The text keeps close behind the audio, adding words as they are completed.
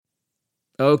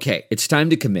Okay, it's time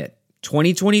to commit.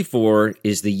 2024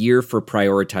 is the year for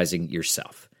prioritizing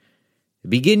yourself.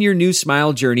 Begin your new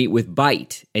smile journey with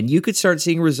Byte, and you could start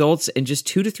seeing results in just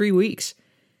 2 to 3 weeks.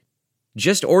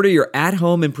 Just order your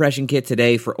at-home impression kit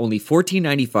today for only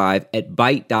 $14.95 at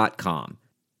Byte.com.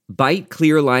 Byte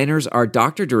clear liners are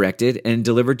doctor-directed and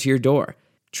delivered to your door.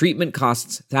 Treatment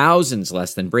costs thousands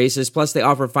less than braces, plus they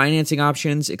offer financing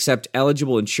options, accept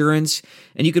eligible insurance,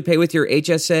 and you could pay with your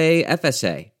HSA,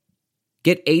 FSA.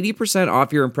 Get 80%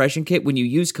 off your impression kit when you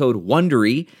use code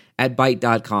WONDERY at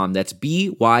Byte.com. That's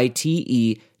BYTE.com.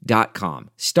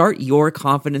 Start your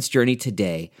confidence journey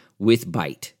today with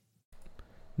Byte.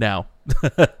 Now.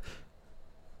 I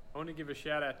want to give a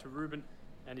shout out to Ruben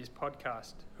and his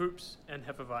podcast, Hoops and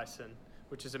Hefeweizen,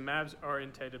 which is a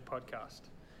Mavs-orientated podcast.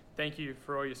 Thank you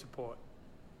for all your support.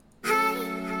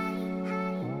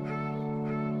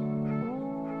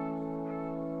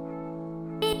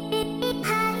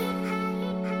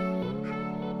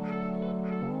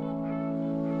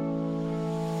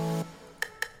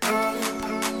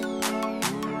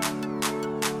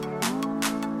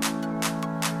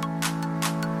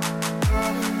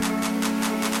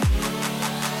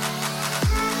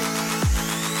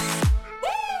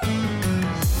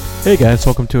 Hey guys,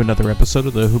 welcome to another episode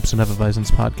of the Hoops and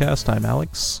Hefeweizens podcast. I'm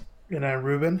Alex. And I'm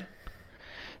Ruben.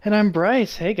 And I'm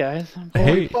Bryce. Hey guys.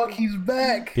 Holy fuck, he's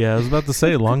back! Yeah, I was about to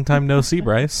say, long time no see,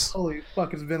 Bryce. Holy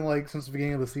fuck, it's been like since the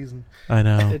beginning of the season. I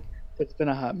know. It's been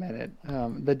a hot minute.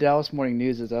 The Dallas Morning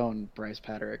News' own Bryce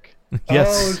Patrick. Yes.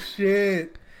 Oh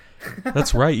shit.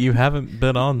 That's right, you haven't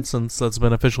been on since that's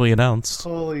been officially announced.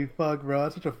 Holy fuck, bro.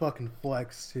 That's such a fucking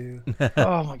flex, too.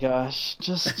 Oh my gosh.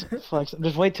 Just flex.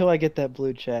 Just wait till I get that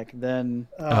blue check, then...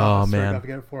 Oh, sorry, man. if I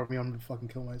get it for me, I'm gonna fucking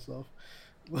kill myself.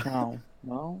 Oh,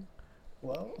 well...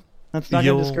 Well... That's not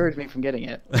going to discourage me from getting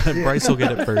it. Bryce will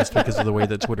get it first because of the way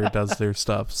that Twitter does their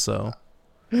stuff, so...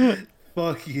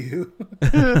 Fuck you.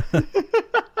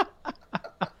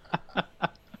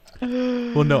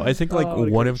 Well, no, I think, like,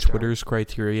 one of Twitter's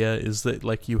criteria is that,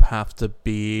 like, you have to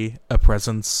be a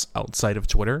presence outside of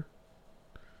Twitter.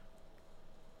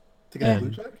 To get the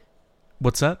blue check?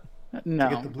 What's that? No.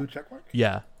 To get the blue check mark?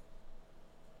 Yeah.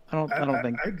 I don't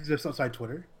think... I exist outside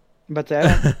Twitter. But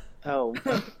that... Oh.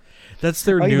 That's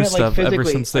their Oh, you new meant, like, stuff ever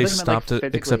physically- since I they think you meant, like, stopped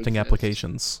physically accepting exist.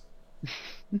 applications.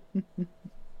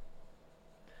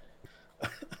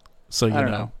 So, you I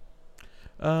don't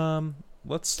know.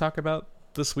 Let's talk about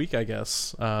this week, I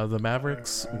guess. The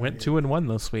Mavericks went 2-1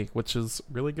 this week, which is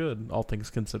really good, all things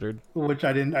considered. Which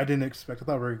I didn't expect. I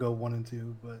thought we were going to go 1 and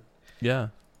 2, but... Yeah.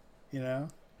 You know?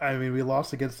 I mean, we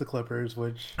lost against the Clippers,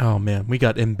 which... Oh, man, we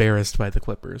got embarrassed by the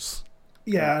Clippers.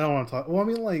 Yeah, I don't want to talk... Well, I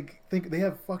mean, like, think they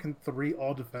have fucking 3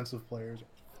 all-defensive players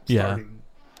starting,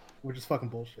 which is fucking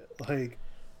bullshit. Like,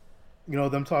 you know,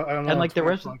 them talk... I don't know... And, like, the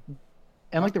rest...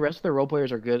 And, like, the rest of their role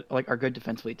players are good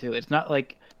defensively, too. It's not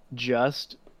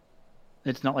just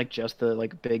the,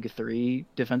 like, big 3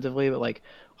 defensively, but, like,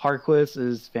 Harkless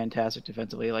is fantastic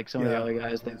defensively. Like, some of the other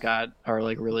guys they've got are,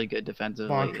 like, really good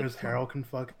defensively. Montrezl Harrell can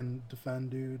fucking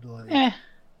defend, dude. Like,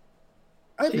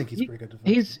 I think he's pretty good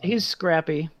defensively. He's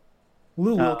scrappy.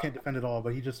 Lou Will can't defend at all,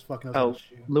 but he just fucking knows how to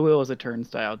shoot. Lou Will is a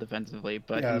turnstile defensively,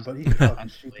 but yeah, he's but he can fucking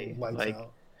shoot the lights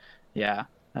out. Yeah.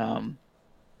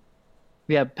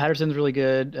 Yeah, Patterson's really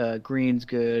good. Green's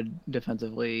good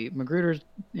defensively. Magruder's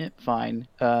fine.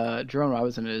 Jerome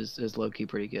Robinson is low-key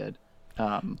pretty good.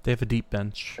 They have a deep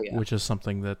bench, which is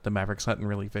something that the Mavericks hadn't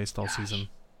really faced all season.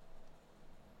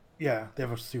 Yeah, they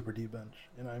have a super deep bench.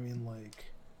 And I mean,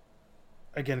 like,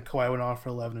 again, Kawhi went off for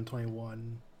 11 and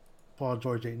 21. Paul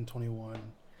George 8 and 21.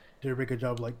 Did a pretty good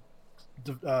job. Like,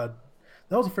 that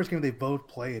was the first game they both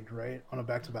played, right? On a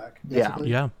back-to-back. Basically.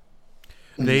 Yeah.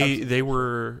 They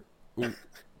were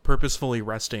purposefully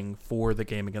resting for the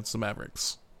game against the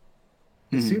Mavericks.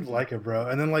 It seemed like it, bro.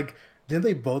 And then, like, didn't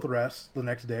they both rest the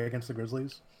next day against the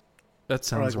Grizzlies? That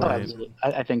sounds like, right.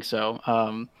 I think so.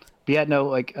 But yeah, no,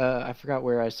 like, I forgot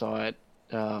where I saw it.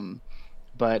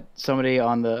 But somebody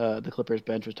on the Clippers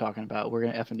bench was talking about we're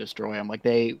gonna effing destroy them. Like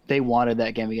they wanted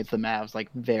that game against the Mavs like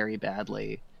very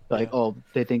badly. Like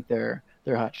they think they're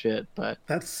hot shit. But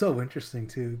that's so interesting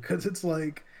too, because it's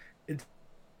like it's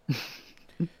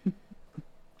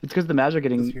because the Mavs are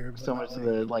getting so much of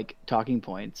the like talking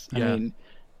points. Yeah. I mean,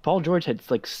 Paul George had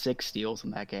like 6 steals in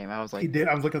that game. I was like, he did.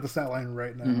 I'm looking at the stat line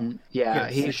right now. Mm-hmm. Yeah,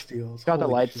 he he 6 steals. got the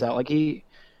Holy lights shit. out. Like it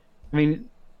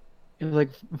was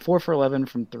like 4 for 11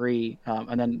 from 3,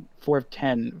 and then 4 of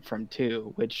 10 from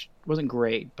 2, which wasn't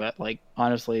great, but like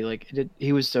honestly, like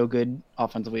he was so good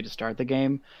offensively to start the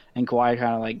game, and Kawhi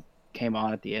kind of like came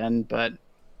on at the end. But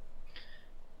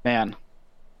man,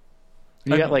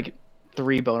 you got like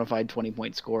 3 bona fide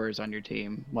 20-point scorers on your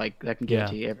team. Like, that can get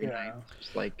to you every night.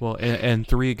 Just like, Well, and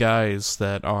 3 guys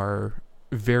that are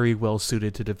very well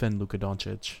suited to defend Luka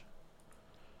Doncic.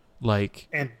 Like,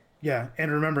 And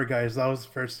remember, guys, that was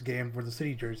the first game where the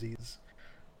city jerseys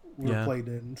were played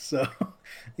in. So,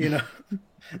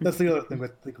 that's the other thing we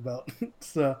have to think about.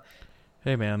 So,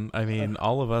 hey man, I mean,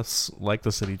 all of us like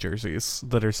the city jerseys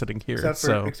that are sitting here.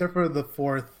 except for the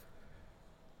fourth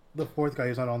guy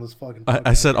who's not on this fucking I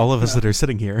podcast. said all of us that are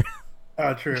sitting here.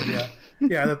 Oh, true.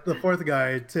 Yeah. The fourth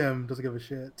guy, Tim, doesn't give a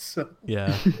shit. So.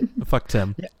 Yeah, fuck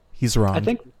Tim. He's wrong. I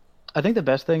think the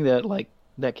best thing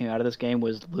that came out of this game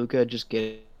was Luka just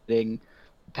getting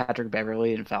Patrick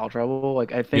Beverly in foul trouble.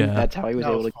 Like, I think that's how he was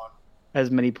able to fun.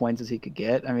 as many points as he could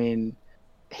get. I mean,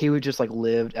 he would just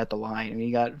lived at the line. I mean,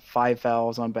 he got 5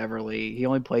 fouls on Beverly. He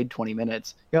only played 20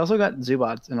 minutes. He also got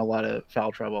Zubac in a lot of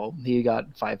foul trouble. He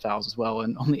got 5 fouls as well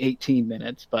in only 18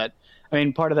 minutes. But I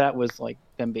mean, part of that was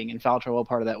them being in foul trouble.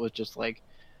 Part of that was just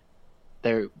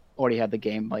they already had the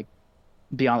game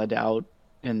beyond a doubt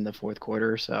in the fourth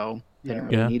quarter, so they didn't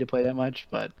really need to play that much.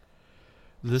 But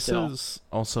this is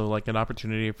also an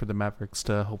opportunity for the Mavericks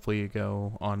to hopefully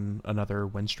go on another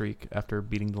win streak after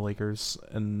beating the Lakers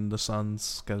and the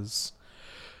Suns, because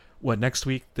next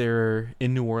week they're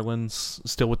in New Orleans,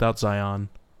 still without Zion,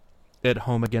 at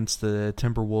home against the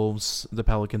Timberwolves, the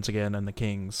Pelicans again, and the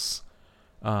Kings.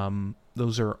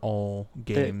 Those are all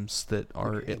games that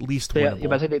are at least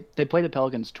winnable. They play the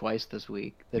Pelicans twice this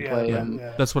week. They play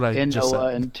That's what I in just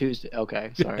Noah said. and Tuesday.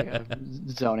 Okay, sorry, I'm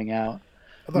zoning out.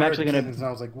 I'm actually gonna. And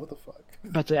I was like, what the fuck?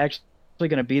 But actually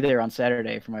going to be there on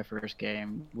Saturday for my first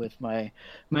game with my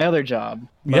other job,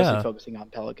 mostly focusing on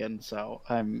Pelicans. So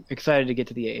I'm excited to get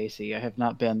to the AAC. I have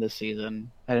not been this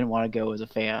season. I didn't want to go as a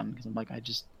fan because I'm I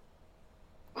just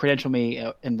credential me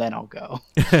and then I'll go.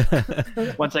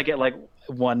 Once I get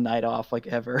one night off,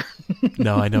 ever.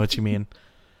 No, I know what you mean.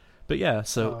 But yeah,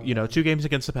 so 2 games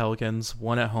against the Pelicans,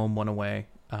 1 at home, 1 away.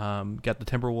 Got the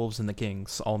Timberwolves and the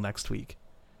Kings all next week.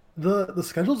 The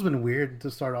schedule's been weird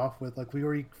to start off with. We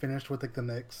already finished with the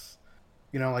Knicks,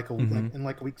 in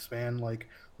a week span.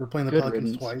 We're playing the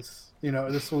Pelicans twice,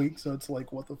 this week. So it's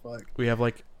what the fuck? We have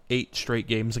 8 straight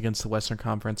games against the Western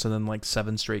Conference, and then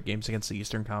 7 straight games against the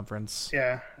Eastern Conference.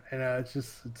 Yeah, and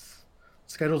it's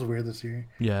schedule's weird this year.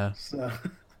 Yeah. So.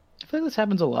 I feel this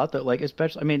happens a lot though.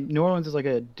 Especially, I mean, New Orleans is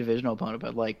a divisional opponent,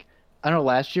 but I don't know.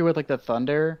 Last year with the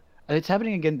Thunder, it's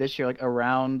happening again this year.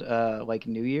 Around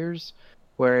New Year's.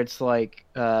 Where it's play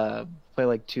 2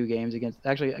 games against.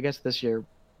 Actually, I guess this year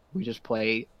we just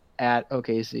play at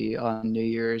OKC on New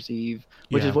Year's Eve,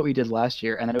 which is what we did last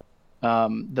year. And then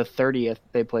the 30th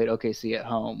they played OKC at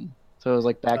home, so it was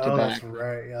back to back. That's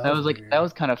right. Yeah, that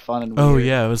was kind of fun and weird. Oh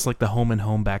yeah, it was the home and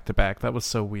home back to back. That was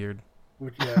so weird.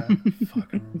 Fuck, I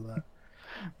remember that.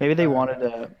 Maybe they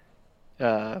wanted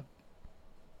to.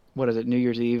 What is it? New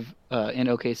Year's Eve in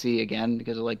OKC again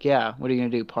because they're what are you gonna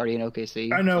do? Party in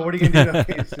OKC? I know. What are you gonna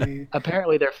do in OKC?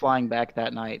 Apparently they're flying back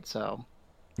that night. So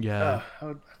yeah,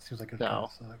 that seems like a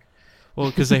suck. Well,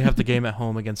 because they have the game at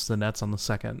home against the Nets on the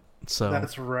 2nd. So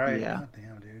that's right. Yeah. God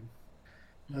damn, dude.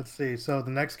 Let's see. So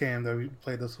the next game that we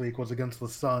played this week was against the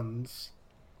Suns.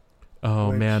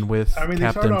 Oh man, with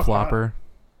Captain Flopper.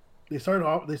 They started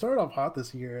off hot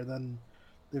this year, and then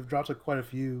they've dropped quite a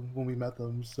few when we met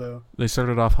them. So they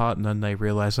started off hot, and then they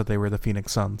realized that they were the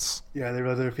Phoenix Suns. Yeah, they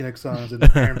realized they were Phoenix Suns, and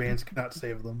Aaron Baines cannot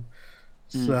save them.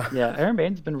 So yeah, Aaron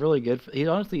Baines has been really good. He's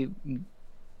honestly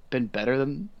been better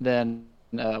than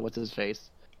what's his face?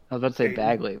 I was about to say Ayton.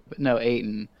 Bagley, but no,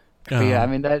 Ayton. But yeah, I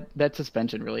mean that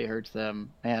suspension really hurts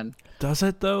them, man. Does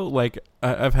it though?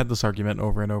 I've had this argument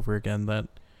over and over again that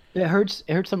it hurts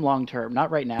them long term, not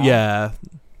right now. Yeah,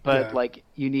 but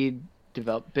you need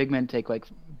develop big men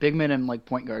and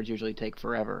point guards usually take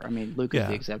forever. I mean, Luke is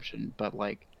the exception, but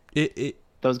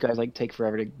those guys take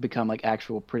forever to become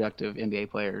actual productive NBA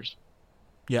players.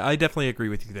 Yeah, I definitely agree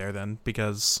with you there then,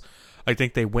 because I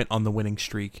think they went on the winning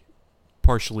streak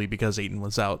partially because Ayton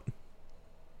was out.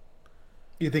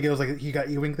 You think it was he got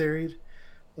Ewing theoried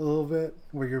a little bit,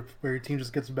 where your team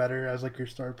just gets better as your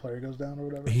star player goes down or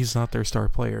whatever? He's not their star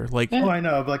player. Oh, I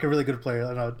know, but a really good player.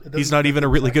 I know he's not even a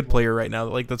really good player right now.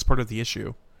 That's part of the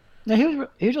issue. No, he was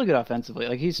really good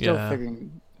offensively. He's still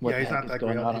figuring what the heck is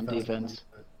going on defense.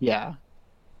 Yeah,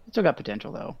 he still got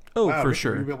potential though. Oh, wow, for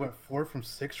sure. Rubio went 4 from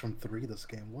 6 from 3 this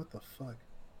game. What the fuck?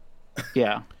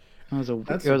 Yeah, it was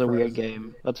a weird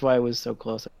game. That's why it was so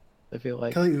close. I feel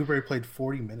like Kelly Oubre played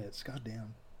 40 minutes. God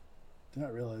damn, did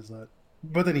not realize that.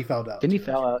 But then he fouled out. Didn't he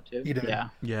foul out too? He did.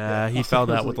 Yeah, he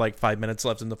fouled out with 5 minutes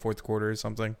left in the fourth quarter or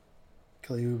something.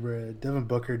 Kelly Oubre, Devin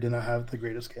Booker did not have the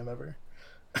greatest game ever.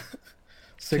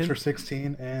 6 for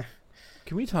 16.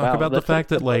 Can we talk about the fact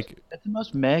that that's the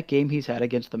most meh game he's had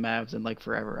against the Mavs in like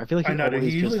forever. I feel like he always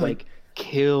usually, just like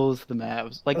kills the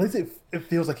Mavs. Like at least it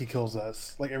feels like he kills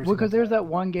us. Like every because there's time. that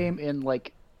one game in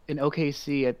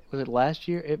OKC. Was it last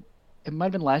year? It might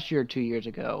have been last year or 2 years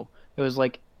ago. It was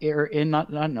like not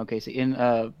in OKC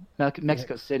in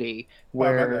Mexico City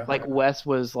where Wes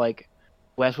was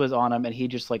on him and he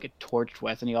just like torched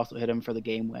Wes and he also hit him for the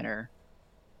game winner.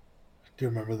 Do you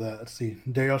remember that? Let's see.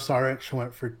 Dario Saric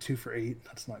went for 2 for 8.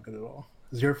 That's not good at all.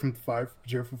 0 from 5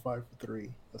 for 3.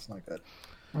 That's not good.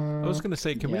 I was going to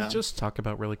say, can we just talk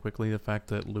about really quickly the fact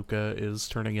that Luka is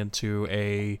turning into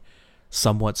a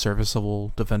somewhat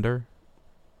serviceable defender?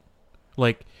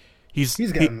 Like, he's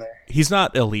getting there. He's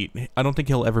not elite. I don't think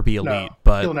he'll ever be elite, No,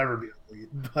 but he'll never be elite.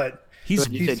 But he's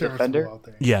serviceable defender. out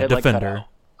there. Yeah, defender.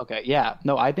 Okay, yeah.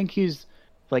 No, I think he has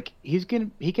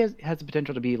the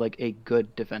potential to be like a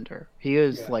good defender. He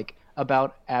is like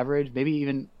about average, maybe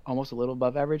even almost a little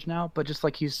above average now, but just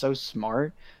like he's so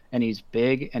smart and he's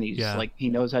big and he's like he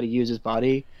knows how to use his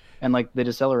body and like the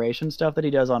deceleration stuff that he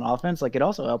does on offense, like it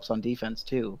also helps on defense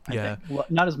too. I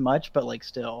think. Not as much, but like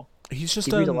still. He's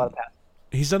just reads a lot of passes.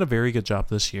 He's done a very good job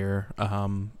this year,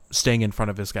 staying in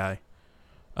front of his guy,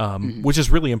 which is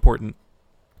really important.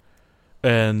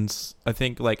 And I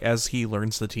think like as he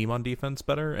learns the team on defense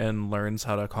better and learns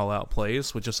how to call out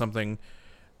plays, which is something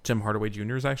Tim Hardaway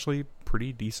Jr. is actually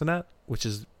pretty decent at, which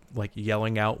is like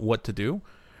yelling out what to do.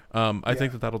 I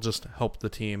think that'll just help the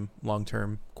team long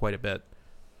term quite a bit.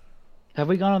 Have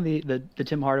we gone on the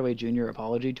Tim Hardaway Jr.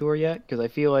 apology tour yet? Because I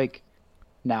feel like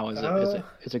now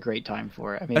is a great time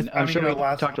for it. I mean, I'm sure we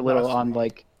talked a little on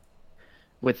like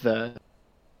with the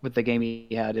game he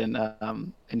had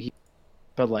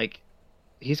but like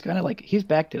he's kind of like he's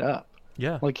backed it up.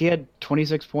 Yeah, like he had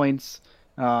 26 points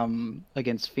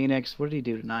against Phoenix. What did he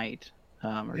do tonight?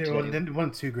 It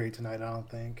wasn't too great tonight, I don't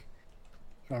think.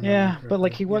 Yeah, but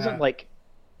like he wasn't like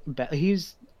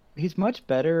he's much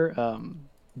better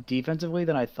defensively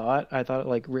than I thought. I thought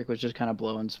like Rick was just kind of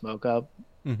blowing smoke up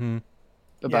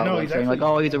about saying like,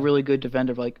 oh, he's a really good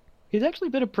defender. Like he's actually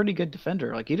been a pretty good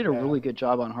defender. Like he did a really good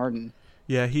job on Harden.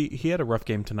 Yeah, he had a rough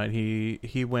game tonight.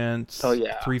 He went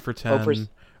 3 for 10, 0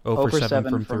 for 7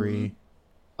 from 3.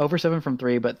 0 for 7 from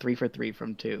 3, but 3 for 3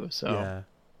 from 2. So, yeah.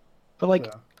 But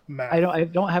like, I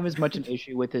don't have as much an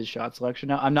issue with his shot selection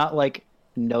now. I'm not like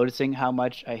noticing how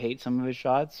much I hate some of his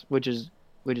shots, which is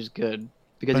good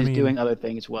because he's doing other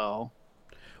things well.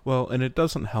 Well, and it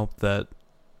doesn't help that,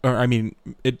 or I mean,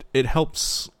 it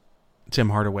helps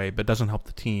Tim Hardaway, but doesn't help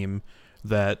the team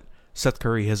that Seth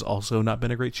Curry has also not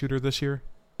been a great shooter this year,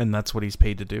 and that's what he's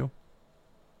paid to do.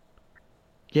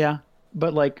 Yeah,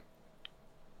 but like,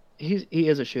 he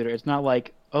is a shooter. It's not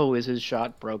like, oh, is his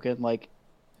shot broken? Like,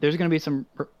 there's going to be some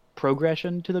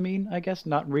progression to the mean, I guess,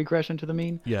 not regression to the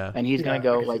mean. Yeah. And he's going to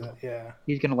go like,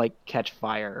 he's going to like catch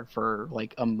fire for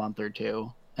like a month or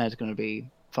two, and it's going to be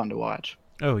fun to watch.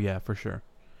 Oh yeah, for sure.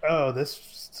 Oh,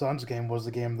 this Suns game was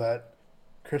the game that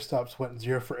Kristaps went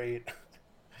 0 for 8.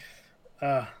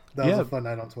 That was a fun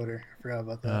night on Twitter. I forgot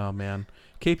about that. Oh man,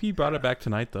 KP brought it back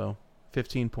tonight though.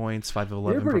 15 points, 5 of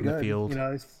 11 from the field. You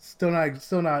know, he's still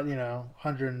not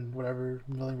 100 whatever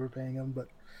million we're paying him, but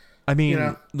I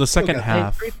mean, the second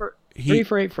half, 3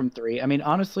 for 8 from 3. I mean,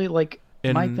 honestly, like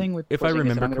my thing with if I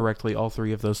remember correctly, all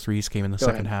 3 of those threes came in the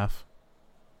second half.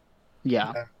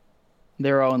 Yeah,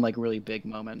 they were all in like really big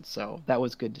moments, so that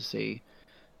was good to see.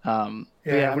 When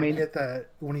he hit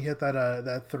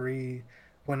that 3.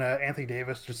 When Anthony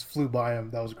Davis just flew by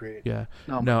him, that was great. Yeah.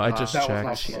 I just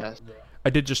checked. I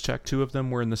did just check. 2 of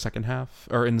them were in the second half,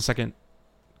 or in the second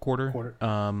quarter.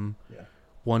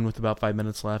 One with about 5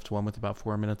 minutes left, one with about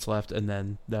 4 minutes left, and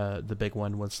then the big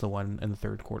one was the one in the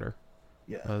third quarter.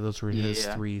 Yeah. Those were his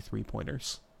 3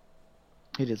 3-pointers.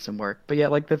 He did some work. But yeah,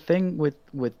 like the thing with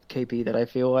KP that I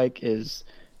feel like is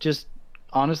just,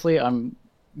 honestly, I'm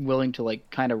willing to like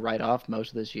kind of write off most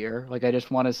of this year. Like I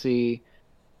just want to see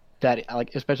that,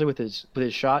 like, especially with his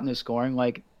shot and his scoring,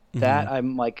 like that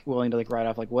I'm like willing to like write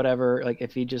off, like whatever. Like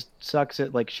if he just sucks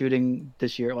at like shooting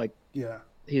this year, like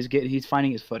he's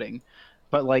finding his footing.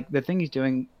 But like the things he's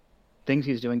doing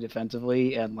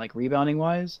defensively and like rebounding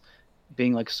wise,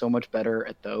 being like so much better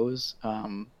at those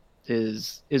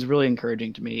is really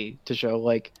encouraging to me to show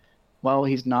like, well,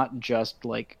 he's not just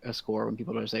like a scorer when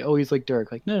people don't say, oh, he's like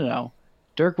Dirk. Like no.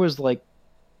 Dirk was like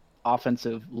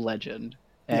offensive legend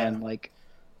and like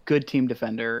good team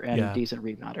defender and decent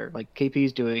rebounder. Like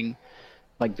KP's doing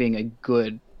like being a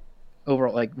good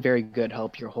overall, like very good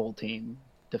help your whole team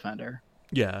defender.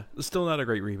 Yeah, still not a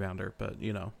great rebounder, but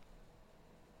you know,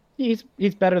 he's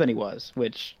better than he was,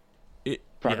 which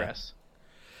progress.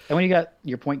 And when you got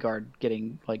your point guard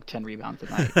getting like 10 rebounds a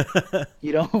night,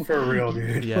 you don't For real,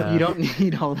 dude. Yeah. you don't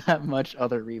need all that much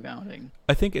other rebounding.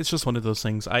 I think it's just one of those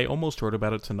things. I almost wrote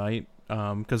about it tonight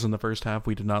because in the first half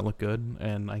we did not look good,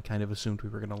 and I kind of assumed we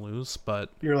were going to lose. But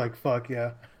You're like, fuck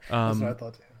yeah. That's what I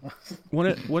thought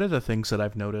too. one of the things that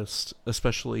I've noticed,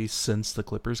 especially since the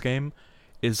Clippers game,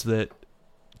 is that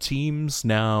teams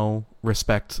now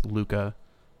respect Luka,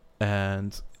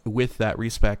 and with that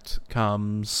respect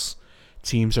comes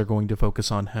teams are going to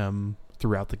focus on him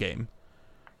throughout the game.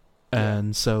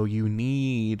 And so you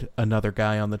need another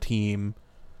guy on the team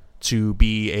to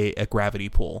be a gravity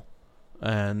pull.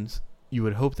 And you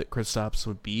would hope that Kristaps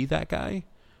would be that guy.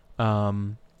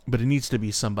 But it needs to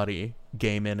be somebody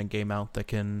game in and game out that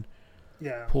can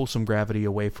pull some gravity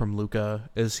away from Luka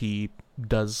as he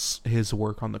does his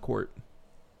work on the court.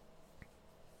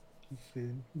 Let's see.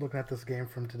 Looking at this game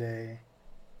from today.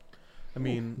 I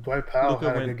mean, Dwight Powell Luka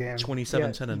had a went good game.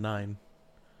 27, 10, and 9.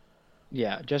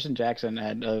 Yeah, Justin Jackson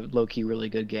had a low-key really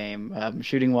good game,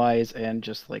 shooting-wise and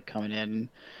just like coming in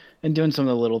and doing some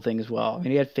of the little things well. I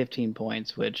mean, he had 15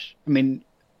 points, which, I mean,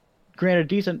 granted, a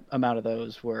decent amount of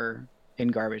those were in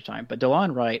garbage time. But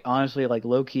DeLon Wright, honestly, like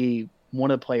low-key,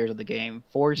 one of the players of the game.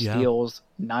 4 steals,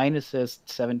 9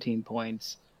 assists, 17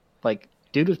 points. Like,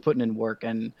 dude was putting in work,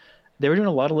 and they were doing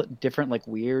a lot of different, like,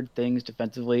 weird things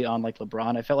defensively on, like,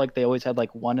 LeBron. I felt like they always had,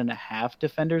 like, 1.5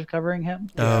 defenders covering him.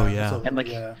 Oh, yeah. So, And, like,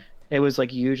 it was,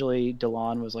 like, usually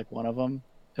DeLon was, like, one of them.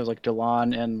 It was, like,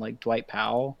 DeLon and, like, Dwight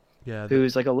Powell,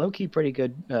 who's, like, a low-key pretty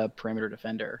good perimeter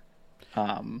defender.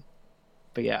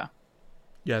 But, yeah.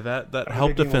 Yeah, that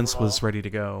help defense was ready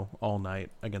to go all night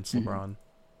against LeBron.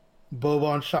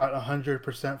 Boban shot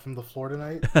 100% from the floor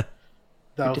tonight.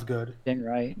 That was good. Dang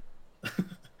right.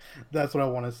 That's what I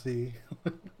want to see.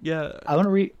 Yeah. I want to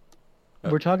read.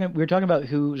 We were talking about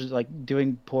who's like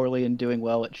doing poorly and doing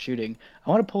well at shooting. I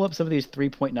want to pull up some of these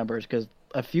 3-point numbers because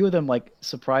a few of them like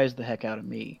surprised the heck out of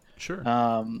me. Sure.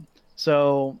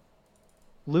 So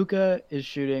Luka is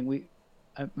shooting.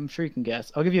 I'm sure you can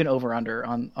guess. I'll give you an over/under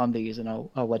on these, and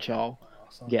I'll let y'all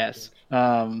guess.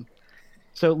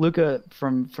 So Luka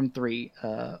from 3.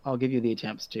 I'll give you the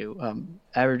attempts too.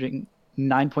 Averaging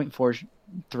 9.4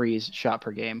 threes shot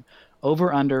per game.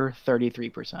 Over/under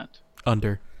 33%.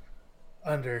 Under,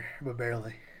 but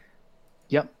barely.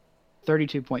 Yep,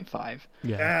 32.5.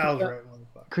 Yeah. I was right,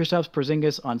 motherfucker. Kristaps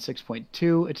Porzingis on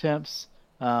 6.2 attempts.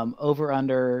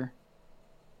 Over/under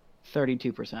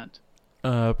 32%.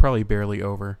 Probably barely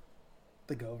over. I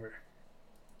think over.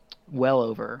 Well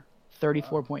over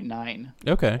 34.9.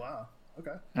 Okay. Wow.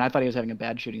 Okay. And I thought he was having a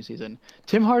bad shooting season.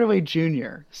 Tim Hardaway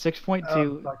Jr.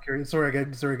 6.2. Sorry,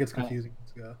 it gets confusing.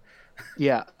 Let's go.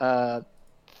 Yeah,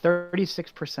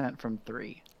 36% from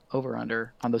 3.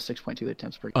 Over/under on those 6.2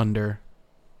 attempts per game. Under.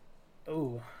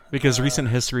 Oh. Because recent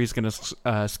history is going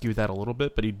to skew that a little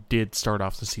bit, but he did start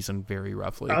off the season very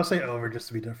roughly. I'll say over just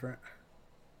to be different.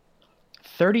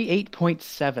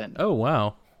 38.7. Oh,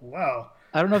 wow. Wow.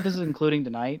 I don't know if this is including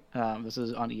tonight. This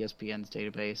is on ESPN's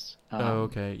database.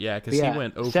 Okay. Yeah, because he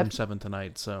went 0 from 7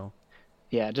 tonight, so...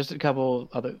 Yeah, just a couple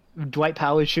other... Dwight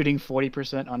Powell is shooting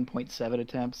 40% on 0.7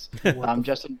 attempts.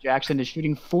 Justin Jackson is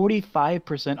shooting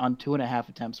 45% on 2.5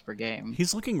 attempts per game.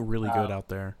 He's looking really good out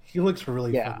there. He looks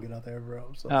really fucking good out there,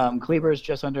 bro. So. Kleber is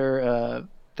just under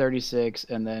 36,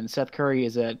 and then Seth Curry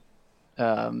is at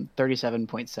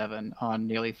 37.7 on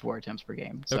nearly 4 attempts per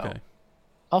game. So. Okay.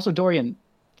 Also, Dorian...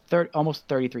 almost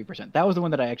 33%. That was the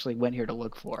one that I actually went here to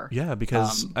look for. Yeah,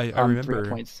 because I remember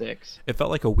 3.6. It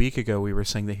felt like a week ago we were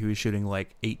saying that he was shooting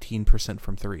like 18%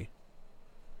 from 3.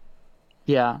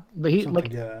 Yeah, but he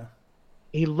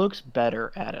he looks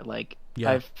better at it. Like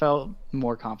I felt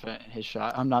more confident in his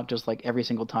shot. I'm not just like every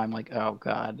single time like, oh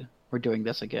god, we're doing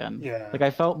this again. Yeah. Like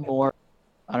I felt more.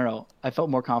 I don't know. I felt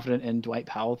more confident in Dwight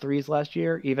Powell threes last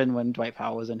year, even when Dwight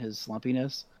Powell was in his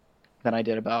slumpiness, than I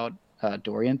did about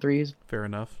Dorian threes. Fair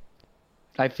enough.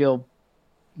 I feel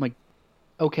like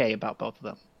okay about both of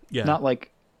them. Yeah. Not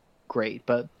like great,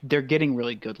 but they're getting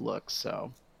really good looks,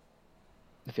 so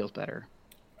it feels better.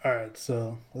 All right,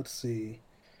 so let's see.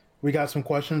 We got some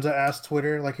questions to ask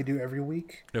Twitter like you do every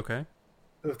week. Okay.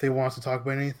 If they want us to talk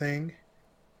about anything.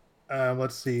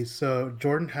 Let's see. So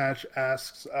Jordan Hatch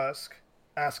asks us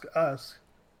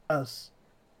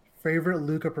favorite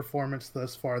Luka performance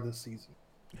thus far this season.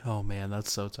 Oh man,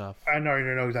 that's so tough. I know you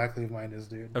know exactly what mine is,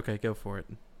 dude. Okay, go for it.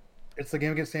 It's the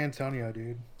game against San Antonio,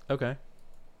 dude. Okay.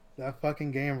 That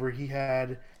fucking game where he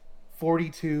had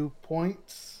 42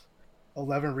 points,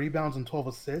 11 rebounds, and 12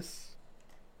 assists.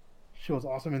 She was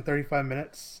awesome in 35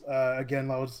 minutes.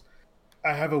 Again,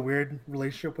 I have a weird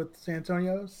relationship with San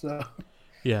Antonio, so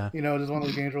Yeah. You know, it's one of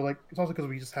those games where like it's also because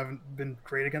we just haven't been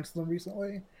great against them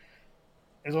recently.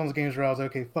 It's one of those games where I was like,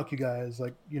 okay, fuck you guys.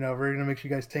 Like, you know, we're gonna make sure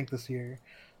you guys tank this year.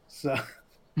 So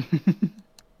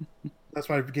that's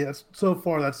so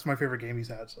far that's my favorite game he's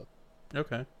had. So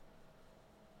Okay.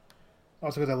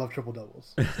 also because I love triple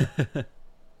doubles.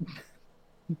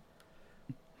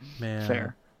 Man.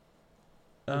 Fair.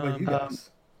 What about you guys?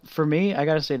 For me, I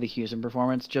gotta say the Houston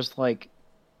performance, just like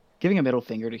giving a middle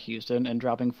finger to Houston and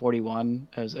dropping 41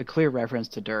 as a clear reference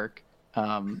to Dirk,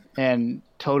 and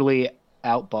totally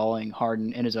outballing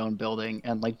Harden in his own building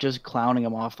and like just clowning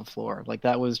him off the floor. Like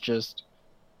that was just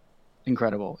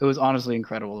incredible. It was honestly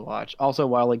incredible to watch. Also,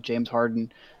 while like James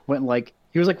Harden went like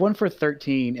he was like 1 for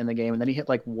 13 in the game, and then he hit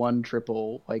like one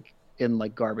triple like in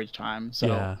like garbage time. So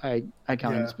Yeah. I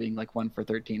count him as being like 1 for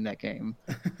 13 that game.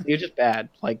 He was just bad.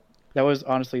 Like that was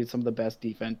honestly some of the best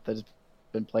defense that's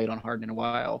been played on Harden in a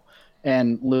while.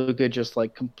 And Luka just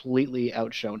like completely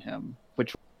outshone him,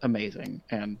 which was amazing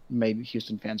and made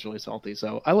Houston fans really salty.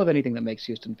 So I love anything that makes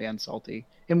Houston fans salty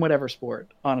in whatever sport.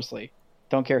 Honestly,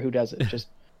 don't care who does it. Just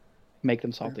make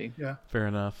them salty. Yeah, Fair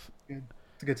enough. it's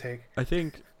a good take. I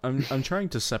think I'm trying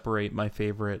to separate my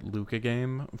favorite Luka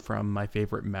game from my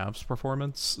favorite Mavs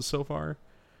performance so far,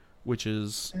 which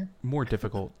is more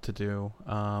difficult to do.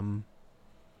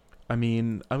 I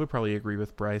mean, I would probably agree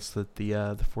with Bryce that the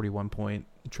 41-point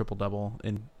triple-double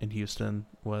in Houston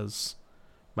was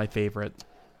my favorite.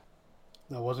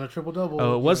 That wasn't a triple double.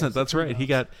 Oh, it wasn't. That's right. He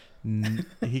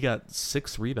got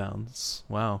 6 rebounds.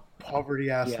 Wow. poverty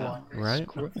ass Yeah. line. Right?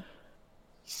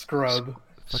 Scrub.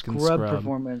 Fucking Scrub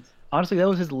performance. Honestly, that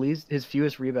was his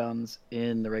fewest rebounds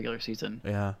in the regular season.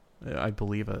 Yeah, I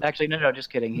believe it. Actually, no, just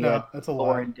kidding. He No, had that's a 4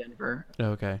 lie. in Denver.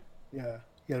 Okay. Yeah,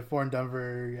 he had 4 in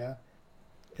Denver. Yeah,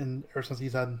 and ever since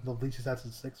he's had the least he's had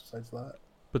since 6. Besides that,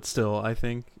 But still, I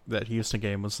think that Houston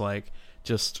game was like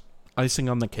just icing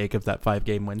on the cake of that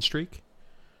 5-game win streak.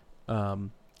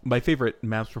 My favorite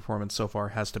Mavs performance so far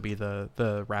has to be the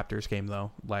Raptors game,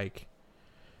 though. Like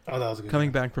oh, that was a good.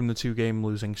 coming back from the 2-game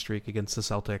losing streak against the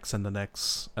Celtics and the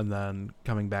Knicks, and then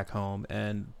coming back home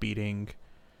and beating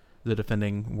the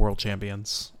defending world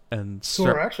champions and So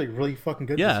we're actually really fucking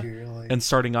good Yeah. this year. Like, and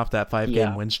starting off that 5-game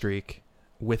Yeah. win streak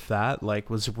with that like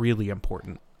was really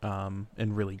important and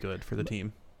really good for the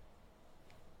team.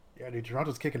 yeah, dude,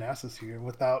 Toronto's kicking ass this year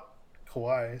without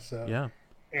Kawhi. So Yeah.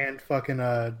 and fucking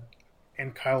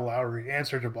and Kyle Lowry and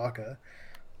Serge Ibaka.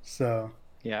 So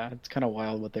Yeah, it's kind of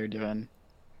wild what they're doing.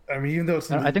 I mean, even though it's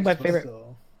I think my but favorite-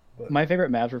 still, but, My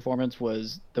favorite Mavs performance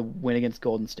was the win against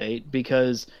Golden State,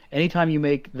 because anytime you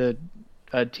make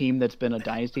a team that's been a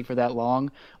dynasty for that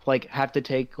long, like have to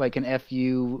take like an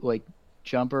FU like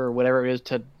jumper or whatever it is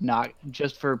to not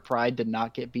just for pride to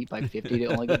not get beat by 50 to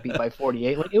only get beat by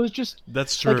 48. Like it was just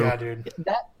That's true. yeah, dude.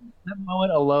 that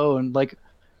moment alone, like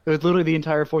it was literally the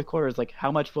entire fourth quarter. It's like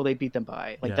how much will they beat them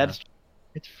by? Like Yeah.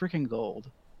 it's freaking gold.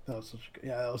 That was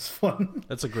that was fun.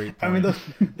 That's a great I point.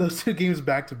 mean, those 2 games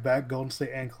back to back, Golden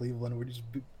State and Cleveland, we just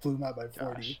blew them out by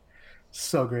 40. Gosh.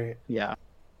 So great. Yeah.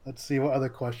 Let's see, what other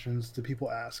questions do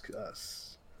people ask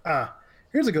us?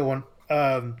 Here's a good one.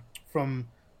 From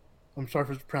I'm sorry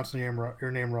for pronouncing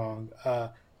your name wrong.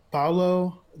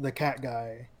 Paulo the Cat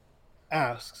Guy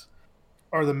asks,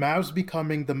 "Are the Mavs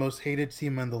becoming the most hated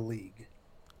team in the league?"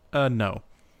 No.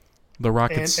 The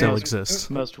Rockets And- still and- exist.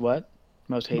 Most what?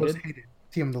 Most hated? Most hated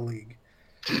team in the league.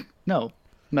 No,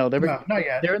 No, not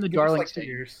yet. they're in the Give us, darling like 2 stage.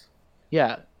 years.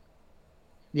 Yeah.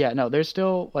 Yeah, no, they're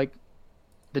still like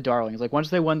the darlings. Like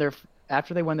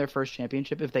after they won their first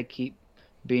championship, if they keep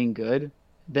being good,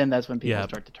 then that's when people Yeah.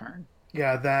 start to turn.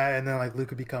 Yeah, that, and then like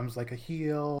Luka becomes like a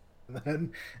heel, and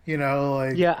then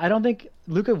like Yeah, I don't think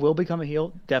Luka will become a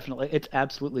heel. Definitely, it's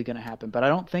absolutely going to happen. But I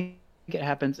don't think it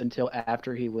happens until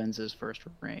after he wins his first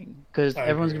ring, because I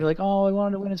everyone's agree. gonna be like, "Oh, I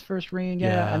wanted to win his first ring."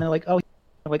 Yeah, Yeah. and they're like, "Oh,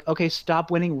 like okay, stop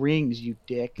winning rings, you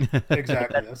dick." exactly.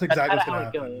 That's That's exactly kinda what's how gonna it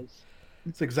happen. goes.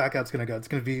 It's exactly how it's gonna go. It's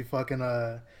gonna be fucking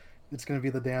it's gonna be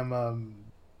the damn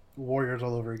Warriors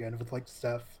all over again with like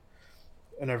Steph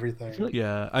and everything. I feel like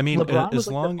Yeah, I mean, LeBron was as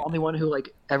like long, the only one who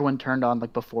like everyone turned on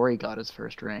like before he got his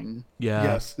first ring. yeah.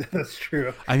 Yes, that's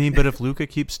true. I mean, but if Luka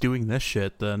keeps doing this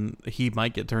shit, then he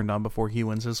might get turned on before he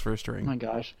wins his first Oh ring. my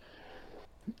gosh.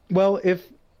 Well, if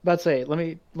let's say, let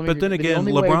me. But then the again,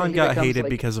 only way that LeBron he got becomes, hated like-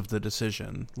 because of the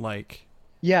decision. Like,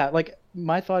 Yeah, like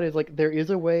my thought is like there is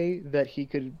a way that he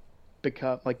could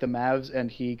become like the Mavs and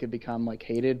he could become like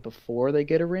hated before they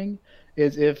get a ring,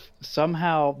 is if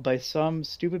somehow by some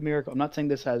stupid miracle, I'm not saying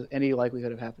this has any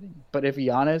likelihood of happening, but if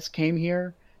Giannis came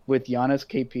here with Giannis,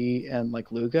 KP, and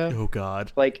like Luka, oh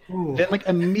god, like Ooh. then like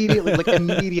immediately like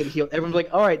immediate heel. Everyone's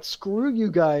like, all right, screw you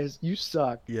guys, you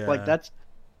suck. Yeah. Like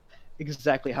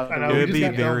exactly how I know, It we would just be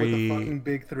got done with very- the fucking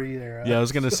big three there. Yeah, I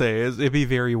was gonna say it'd be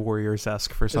very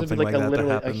Warriors-esque for This would be something like like that to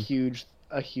literally happen.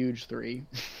 a huge three.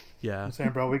 Yeah, I'm saying,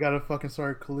 bro, we gotta fucking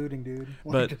start colluding, dude.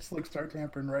 But- Just like start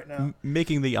tampering right now.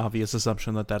 making the obvious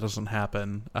assumption that doesn't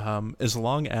happen, as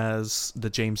long as the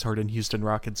James Harden Houston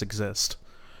Rockets exist,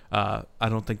 I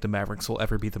don't think the Mavericks will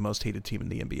ever be the most hated team in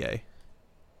the NBA.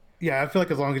 Yeah, I feel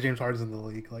like as long as James Harden's in the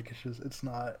league, like it's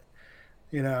not,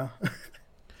 you know.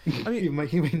 I mean,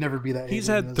 he may never be that. he's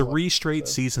hated in had his 3 life, straight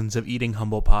so. seasons of eating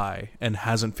humble pie and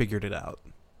hasn't figured it out.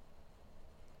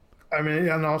 I mean,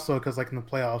 and also because like in the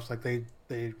playoffs, like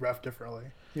they ref differently,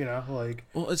 you know, like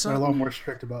Well, it's they're a not. lot more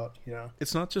strict about, you know.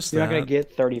 It's not just You're that. not gonna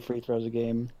get 30 free throws a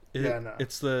game. Yeah, no.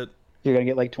 It's that You're gonna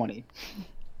get like 20.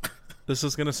 this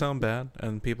is gonna sound bad,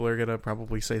 and people are gonna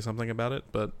probably say something about it,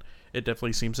 but it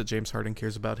definitely seems that James Harden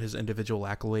cares about his individual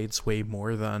accolades way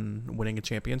more than winning a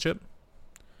championship.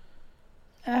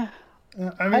 I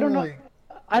mean, I don't know. like,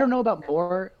 I don't know about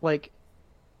more. Like,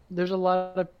 there's a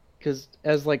lot of because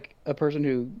as like a person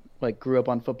who like grew up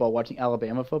on football, watching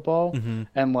Alabama football, Mm-hmm.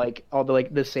 and like all the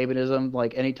like the Sabanism.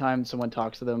 Like anytime someone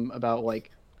talks to them about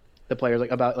like the players,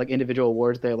 like about like individual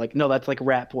awards, they're like, no, that's like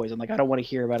rat poison. Like I don't want to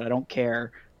hear about it. I don't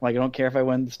care. Like I don't care if I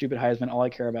win the stupid Heisman. All I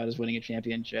care about is winning a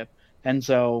championship. And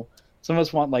so some of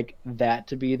us want like that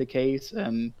to be the case,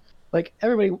 and like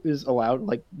everybody is allowed,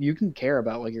 like you can care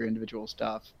about like your individual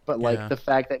stuff, but like Yeah. the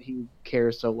fact that he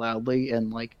cares so loudly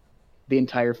and like the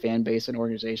entire fan base and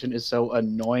organization is so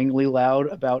annoyingly loud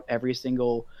about every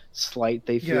single slight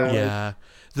they feel. Yeah. like- Yeah,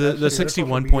 the That's true. Their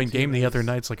 61 social point media game team the other is-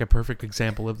 night's like a perfect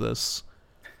example of this.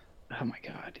 Oh my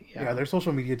god. yeah, their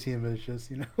social media team is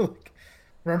just, you know, like,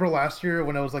 remember last year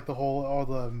when it was like all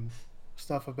the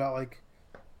stuff about like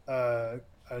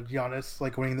Giannis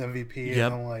like winning the MVP,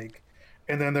 Yep.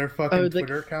 and then their fucking Oh, like-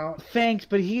 Twitter account. Thanks,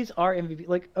 but he's our MVP.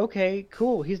 Like, okay,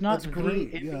 cool. He's not That's the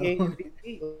great, NBA yeah.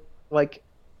 MVP. Like,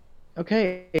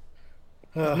 okay.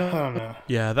 I don't know.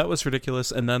 Yeah, that was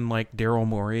ridiculous. And then like Daryl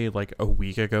Morey, like a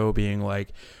week ago, being like,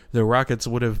 the Rockets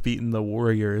would have beaten the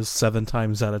Warriors 7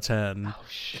 times out of 10 Oh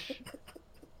shit.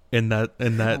 in that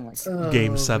Oh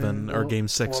game Oh, 7 man. or Well- game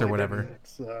 6 well, or they whatever. didn't,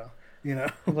 so, you know,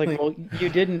 Like, well, you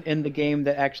didn't in the game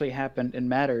that actually happened and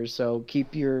matters. So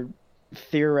keep your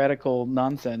theoretical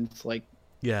nonsense like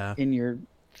Yeah, in your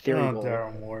theory oh, hole.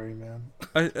 Daryl Morey, man.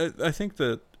 I think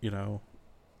that, you know,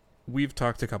 we've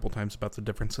talked a couple times about the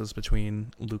differences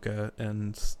between Luka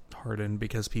and Harden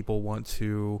because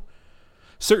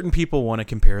certain people want to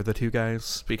compare the two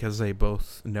guys because they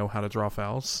both know how to draw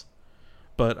fouls.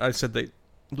 But I said that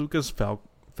Luka's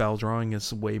foul drawing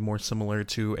is way more similar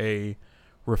to a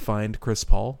refined Chris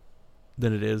Paul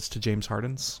than it is to James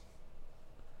Harden's.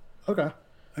 Okay,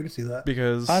 I can see that.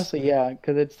 Because Honestly, yeah,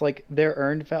 because it's like their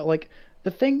earned foul. Like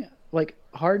the thing, like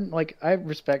Harden, like I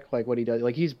respect like what he does.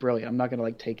 Like he's brilliant. I'm not gonna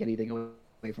like take anything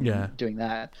away from Yeah. him doing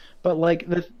that. But like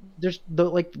there's the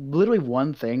like literally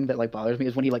one thing that like bothers me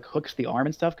is when he like hooks the arm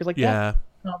and stuff. Because like yeah,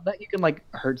 that you can like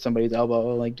hurt somebody's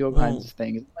elbow, like do all Well- kinds of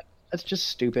things. Like that's just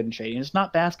stupid and shady. And it's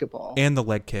not basketball. and the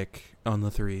leg kick on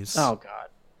the threes. Oh god,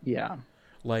 yeah.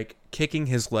 Like kicking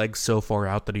his leg so far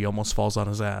out that he almost falls on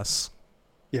his ass.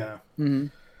 Yeah.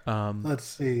 Mm-hmm. Let's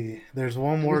see. There's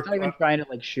one more. He's not even trying to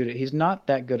like shoot it. He's not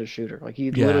that good a shooter. Like he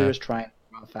Yeah. literally was trying to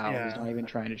draw a foul. Yeah. He's not even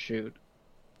trying to shoot.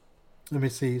 Let me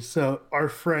see. So our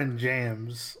friend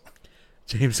James,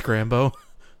 James Grambo.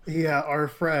 yeah, our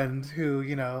friend who,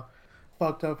 you know,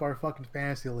 fucked up our fucking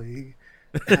fantasy league.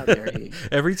 How dare he?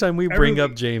 Every time we bring Every up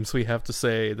week. James, we have to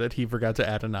say that he forgot to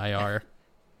add an IR.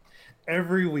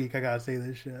 Every week I gotta say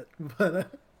this shit,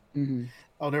 but Mhm.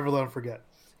 I'll never let him forget.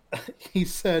 He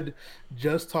said,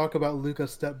 "Just talk about Luca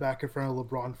step back in front of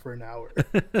LeBron for an hour,"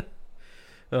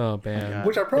 Oh man. God.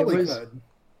 which I probably It was- could.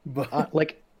 But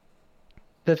Like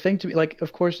the thing to me, like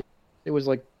of course it was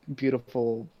like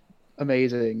beautiful,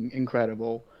 amazing,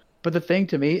 incredible. But the thing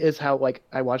to me is how like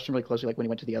I watched him really closely, like when he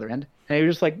went to the other end, and he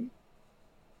was just like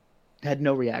had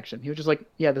no reaction. He was just like,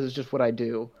 "Yeah, this is just what I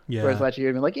do." Yeah. Whereas last year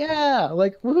he'd been like, "Yeah,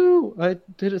 like woohoo! I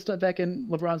did a step back in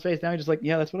LeBron's face." Now he's just like,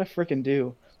 "Yeah, that's what I freaking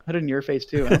do. I did it in your face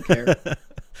too. I don't care."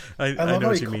 I I know love how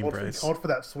what he you mean, called, Bryce. called for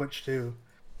that switch too.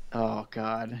 Oh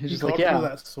God, he's He just called like, for "Yeah,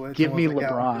 that switch give and me was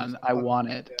like, LeBron. I want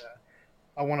it." Yeah.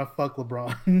 I want to fuck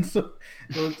LeBron. So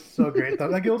it was so great.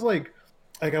 Like it was like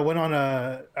I went on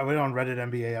Reddit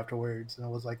NBA afterwards and I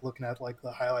was like looking at like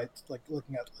the highlights, like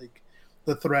looking at like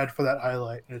the thread for that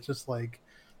highlight, and it's just like,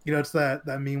 you know, it's that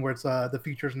meme where it's the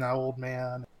future's now old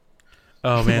man.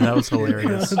 Oh man, that was You know,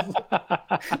 hilarious.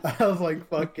 I was like,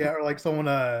 fuck yeah, or like someone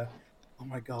oh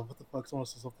my god, what the fuck? Someone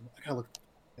said something. I gotta look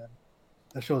again.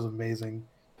 That show is amazing.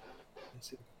 Let's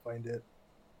see if I can find it.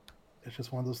 It's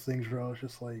just one of those things, bro. It's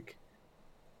just like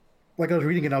like I was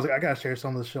reading it, and I was like, I gotta share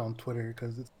some of this shit on Twitter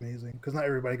because it's amazing. Because not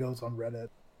everybody goes on Reddit,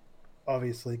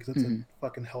 obviously, because it's a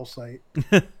fucking hell site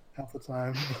half the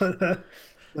time. But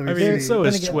let me see. So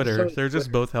is Twitter. They're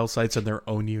just both hell sites in their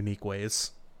own unique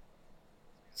ways.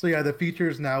 So yeah, the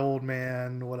features now, old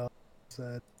man. What else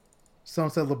said?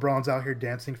 Some said LeBron's out here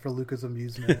dancing for Luka's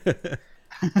amusement.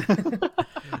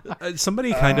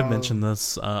 Somebody kind of mentioned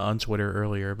this on Twitter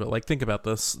earlier, but like, think about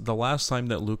this: the last time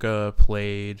that Luka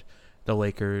played the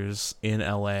Lakers in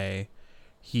LA,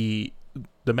 the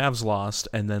Mavs lost,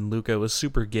 and then Luka was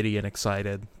super giddy and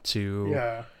excited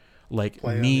to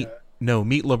meet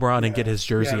LeBron and get his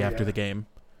jersey after the game.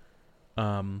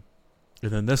 And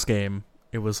then this game,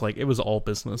 it was all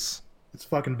business. It's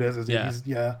fucking business.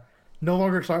 Yeah. No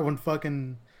longer sorry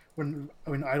when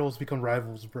idols become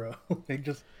rivals, bro.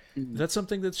 That's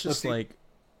something that's just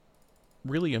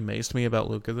really amazed me about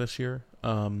Luka this year.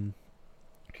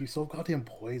 He's so goddamn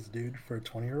poised, dude, for a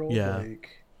 20-year-old. Yeah.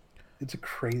 It's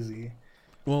crazy.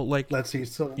 Well, let's see.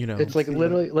 So it's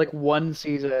literally one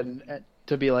season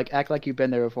to be act like you've been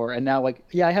there before, and now I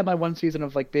had my one season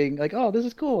of being oh, this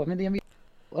is cool. I'm in the NBA.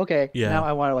 Okay, now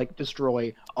I want to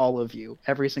destroy all of you,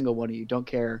 every single one of you. Don't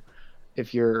care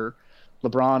if you're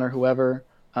LeBron or whoever.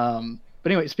 But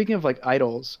anyway, speaking of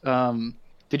idols,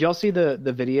 did y'all see the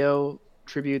video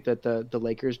tribute that the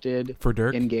Lakers did for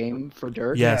Dirk in game for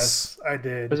Dirk? Yes, I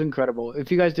did. It was incredible.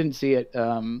 If you guys didn't see it,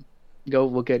 go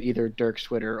look at either Dirk's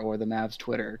Twitter or the Mavs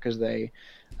Twitter because they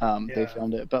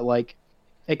filmed it. But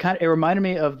it reminded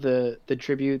me of the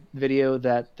tribute video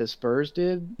that the Spurs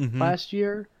did last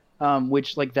year,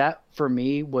 which that for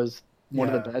me was one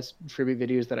of the best tribute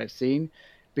videos that I've seen.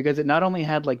 Because it not only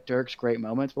had Dirk's great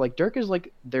moments, but Dirk is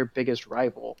their biggest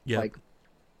rival. Yeah.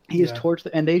 He is torched,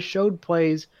 and they showed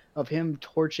plays of him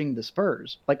torching the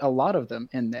Spurs, a lot of them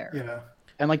in there. Yeah.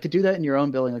 And to do that in your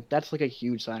own building, that's a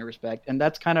huge sign of respect. And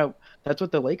that's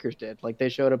what the Lakers did. They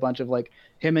showed a bunch of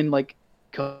him and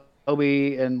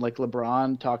Kobe and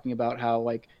LeBron talking about how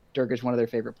Dirk is one of their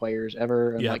favorite players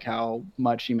ever, and how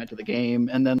much he meant to the game.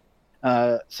 And then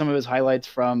some of his highlights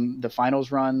from the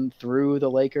finals run through the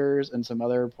Lakers and some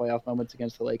other playoff moments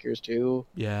against the Lakers too.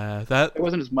 Yeah, it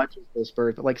wasn't as much as the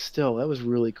Spurs, but still, that was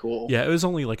really cool. Yeah, it was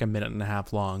only a minute and a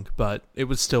half long, but it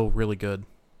was still really good.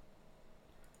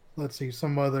 Let's see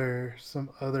some other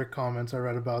comments I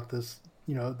read about this.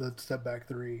 The step back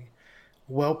three.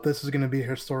 Well, this is going to be a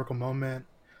historical moment.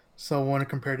 Someone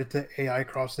compared it to AI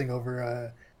crossing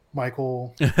over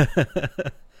Michael.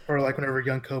 Or whenever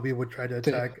young Kobe would try to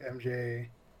attack MJ.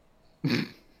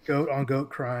 Goat on goat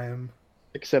crime.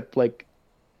 Except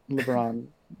LeBron.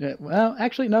 Well,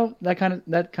 actually, no. That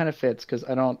kind of fits because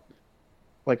I don't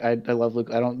I love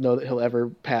Luke. I don't know that he'll ever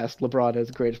pass LeBron as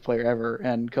the greatest player ever,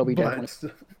 and Kobe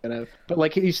definitely gonna.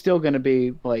 But he's still gonna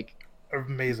be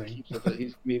amazing. He's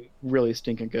gonna be really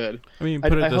stinking good. I mean,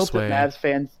 put it this way. I hope that Mavs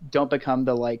fans don't become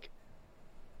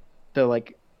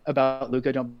about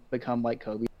Luka don't become like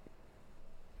Kobe.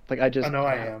 I know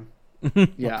I am.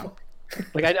 Yeah.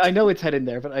 I know it's headed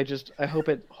there, but I hope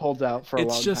it holds out for a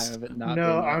long time of it not.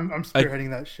 No, I'm spearheading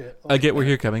that shit. I get where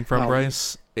you're coming from,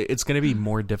 Bryce. It's going to be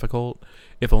more difficult,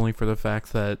 if only for the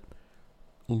fact that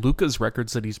Luka's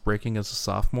records that he's breaking as a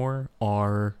sophomore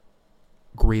are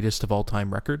greatest of all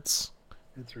time records.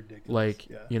 It's ridiculous.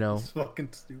 It's fucking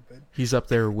stupid. He's up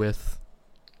there with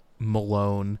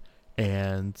Malone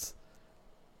and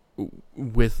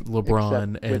with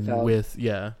LeBron and with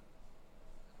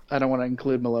I don't want to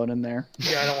include Malone in there.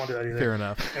 Yeah, I don't want to do that either. Fair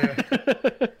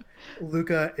enough.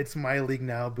 Luka, it's my league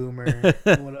now, boomer.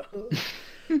 But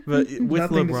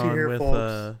with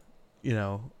LeBron,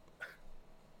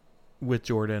 with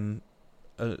Jordan,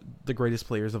 the greatest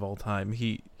players of all time,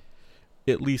 he,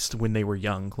 at least when they were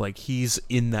young, he's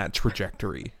in that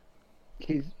trajectory.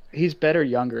 He's better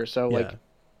younger, so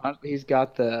he's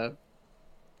got the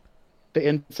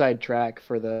inside track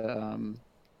for the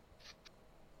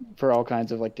for all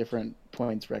kinds of different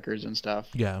points records and stuff.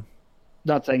 Yeah.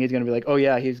 Not saying he's going to be oh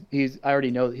yeah, he's I already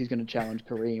know that he's going to challenge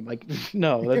Kareem.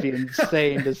 No, that'd be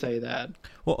insane to say that.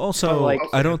 Well, also,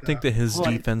 I don't think that his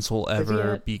defense will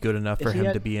ever be good enough for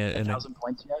him to be in 1,000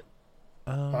 points yet?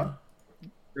 For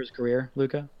his career,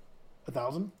 Luka?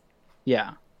 1,000?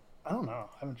 Yeah. I don't know.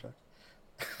 I haven't checked.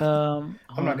 I'm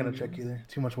not going to check either.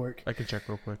 Too much work. I can check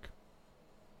real quick.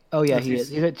 Oh yeah,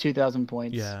 he's at 2,000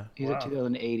 points. Yeah. He's at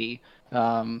 2,080.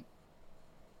 But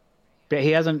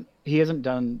he hasn't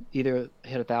done either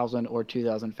hit 1,000 or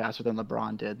 2,000 faster than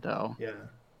LeBron did though. Yeah.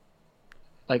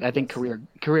 I think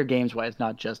career games wise,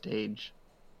 not just age.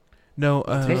 No,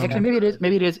 actually maybe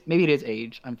it is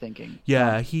age. I'm thinking.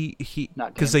 Yeah, he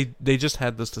not because they just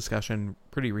had this discussion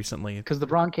pretty recently. Because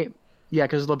LeBron Yeah,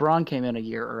 because LeBron came in a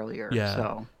year earlier.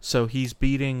 Yeah. So he's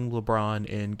beating LeBron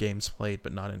in games played,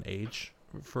 but not in age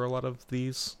for a lot of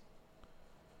these.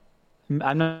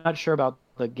 I'm not sure about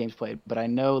the games played, but I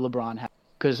know LeBron had,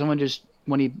 because someone just,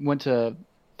 when he went to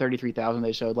 33,000,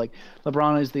 they showed like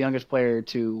LeBron is the youngest player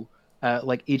to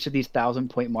like each of these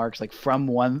 1,000-point marks, like from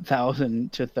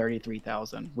 1,000 to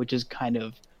 33,000, which is kind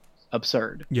of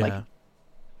absurd. Yeah. Like,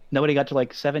 nobody got to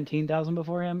like 17,000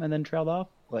 before him and then trailed off.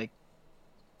 Like,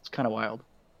 it's kind of wild.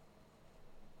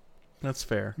 That's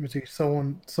fair. Let me see.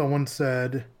 Someone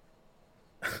said,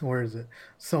 where is it?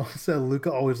 Someone said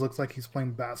Luka always looks like he's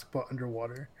playing basketball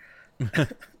underwater.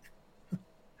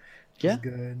 Yeah.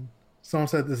 Good. Someone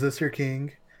said, "Is this your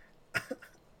king?"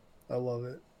 I love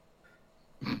it.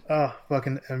 Oh,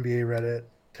 fucking NBA Reddit,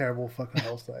 terrible fucking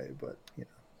hell site, but you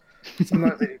know,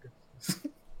 sometimes they do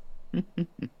good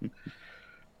things.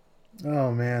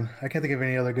 Oh man, I can't think of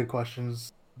any other good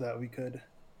questions that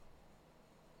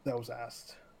was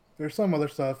asked. There's some other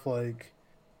stuff like,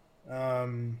 By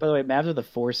the way, Mavs are the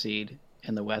 4 seed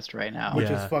in the West right now. which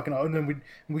Yeah. is fucking. Oh, and then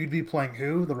we'd be playing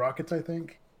who? The Rockets, I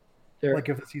think. They're, Like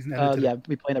if the season ended. today. yeah,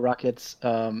 we play the Rockets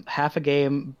half a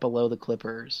game below the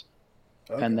Clippers,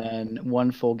 Okay. and then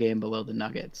 1 full game below the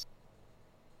Nuggets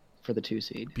for the 2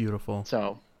 seed. Beautiful.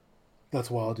 So That's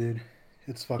wild, dude.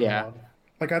 It's fucking Yeah. wild.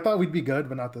 Like I thought we'd be good,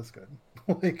 but not this good.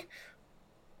 Like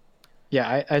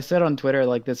yeah, I said on Twitter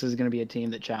like this is going to be a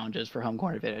team that challenges for home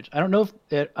court advantage. I don't know if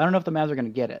the Mavs are going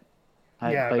to get it.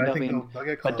 yeah, by but I no think means- they'll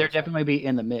get but they're close. definitely be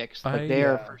in the mix. Like I- they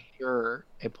are Yeah. for sure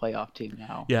a playoff team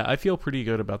now. Yeah, I feel pretty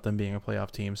good about them being a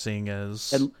playoff team, seeing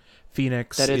as And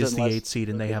Phoenix that is is the unless 8th seed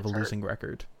and they have a it's hurt. losing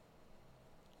record.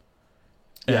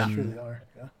 Yeah. And Sure they are.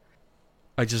 Yeah.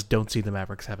 I just don't see the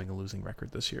Mavericks having a losing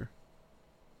record this year.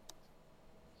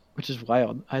 Which is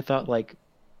wild. I thought like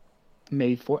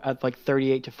maybe at like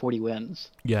 38 to 40 wins.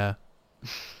 Yeah.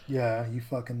 Yeah, you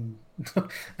fucking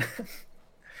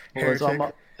It was all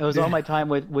heretic. my time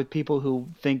with people who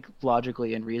think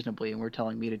logically and reasonably and were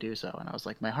telling me to do so. And I was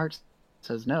like, my heart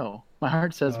says no. My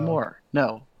heart says more.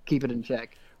 No. Keep it in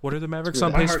check. What are the Mavericks Screw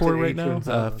on that. pace My for heart's at right 82 now? and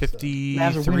 7, so- 53,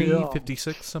 Mavs are winning it all.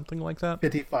 56, something like that?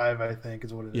 55, I think,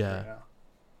 is what it is Yeah. right now.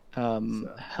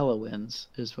 So. Hella wins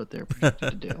is what they're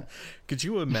projected to do. Could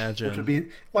you Which would imagine? be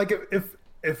like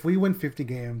if we win 50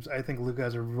 games, I think Luka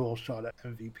has a real shot at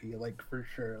MVP, like for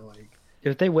sure. Like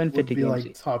If they win would 50 be games,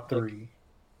 like top 3.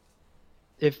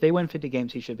 if they win 50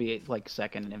 games, he should be like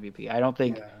second in MVP. I don't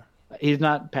think Yeah. he's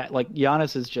not like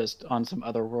Giannis is just on some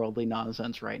otherworldly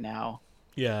nonsense right now,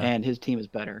 Yeah. and his team is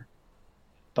better.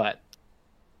 But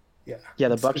Yeah.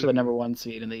 the It's Bucks are the gonna- number 1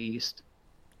 seed in the East.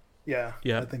 Yeah.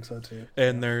 Yeah. I think so too.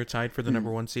 And they're tied for the number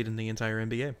 1 seed in the entire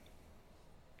NBA.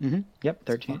 Mm-hmm. Yep,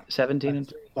 13, 17, and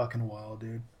That's 3. fucking wild,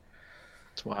 dude.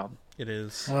 It's wild. It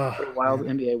is. Ugh, What a wild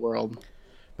NBA world.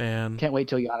 Man. Can't wait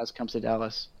till Giannis comes to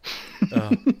Dallas.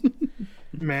 Uh,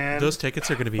 man. those tickets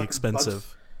are going to be fucking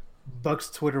expensive. Bucks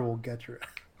Twitter will get your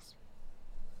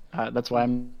ass. That's why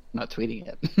I'm not tweeting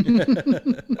it.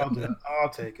 I'll do it. I'll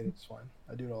take it. It's fine.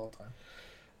 I do it all the time.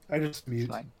 I just mute.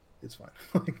 It's fine. It's fine.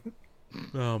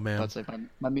 Oh, man. Let's say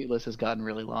my mute list has gotten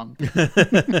really long.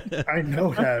 I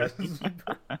know that.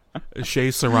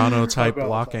 Shea Serrano type about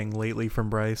blocking lately from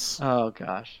Bryce. Oh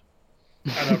gosh.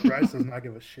 I know Bryce does not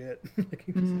give a shit.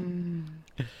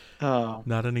 Oh,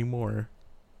 Not anymore.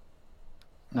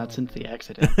 not since the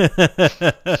accident.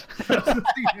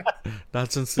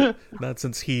 Not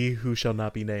since he who shall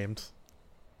not be named.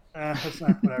 It's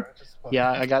not whatever. Just fucking-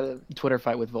 Yeah, I got a Twitter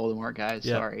fight with Voldemort, guys.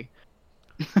 Yeah. Sorry.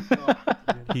 Oh,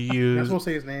 dude. He You're not used supposed to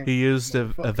say his name. he used a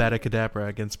Fuck. Avada Kedavra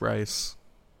against Bryce.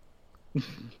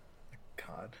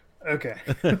 God. Okay.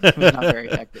 It was not very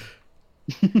effective.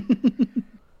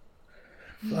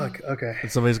 Fuck. Okay.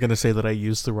 And somebody's gonna say that I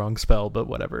used the wrong spell, but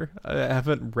whatever. I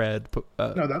haven't read.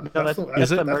 No, No, that's that's the,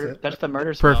 Is it? the that's murder. it. That's the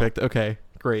murder spell. Perfect. Okay.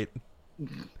 Great.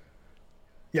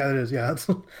 Yeah, it is. Yeah, that's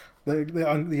the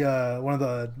one of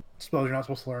the spells you're not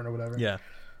supposed to learn or whatever. Yeah.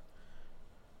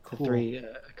 The Cool. 3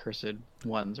 accursed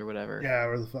ones or whatever. Yeah,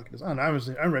 where the fuck it is. I don't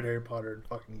know. I read Harry Potter in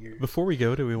fucking years. Before we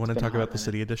go, do we want to been talk hot about the minute.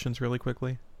 city editions really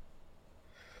quickly?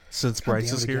 Since God Bryce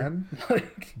damn is it here, again.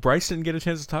 Like, Bryce didn't get a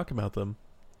chance to talk about them.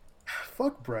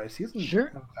 fuck Bryce. He doesn't Sure.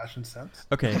 have fashion sense.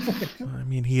 Okay. I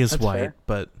mean, he is That's white, fair.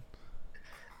 but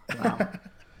Wow.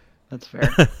 That's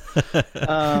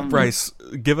fair. Bryce,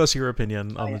 give us your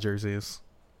opinion on the jerseys.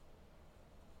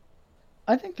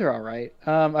 I think they're all right.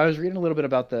 I was reading a little bit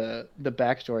about the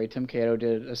backstory. Tim Cato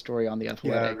did a story on the Yeah, I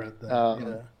Athletic read that.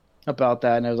 yeah. about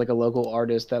that, and it was like a local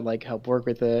artist that like helped work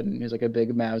with it, and he was like a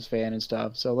big Mavs fan and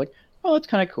stuff. So like, oh, that's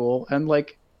kind of cool. And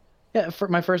like, yeah, for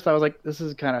my first thought I was like, this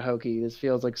is kind of hokey. This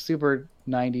feels like super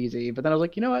 90s-y. But then I was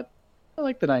like, you know what? I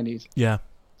like the 90s. Yeah.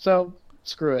 So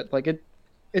screw it. Like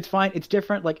it's fine. It's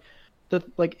different. Like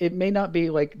it may not be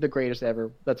like the greatest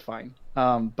ever. That's fine.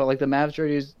 But like the Mavs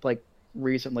jerseys like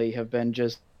recently have been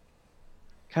just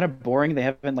kind of boring. They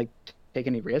haven't like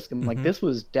taken any risk, and like this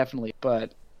was definitely.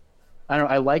 But I don't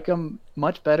know. I like them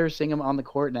much better seeing them on the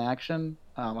court in action.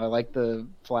 I like the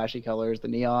flashy colors, the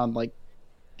neon. Like,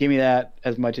 give me that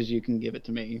as much as you can give it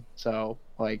to me. So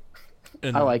like,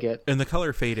 I like it. And the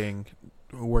color fading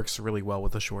works really well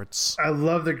with the shorts. I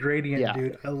love the gradient,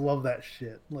 dude. I love that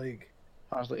shit. Like,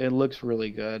 honestly, it looks really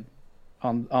good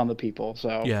on the people.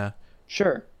 So yeah,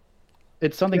 sure,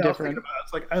 it's something different.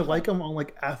 It's like I like them on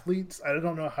like athletes. I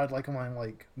don't know how I'd like them on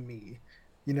like me.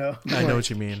 You know, I know what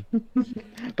you mean.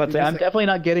 But I'm definitely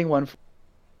not getting one.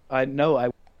 I know I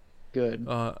good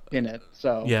in it.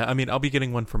 So yeah, I mean, I'll be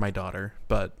getting one for my daughter,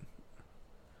 but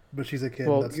she's a kid.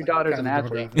 Well, that's your like daughter's kind an of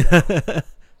athlete.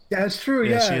 Yeah, it's true.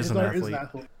 Yeah, Yeah, she is his an daughter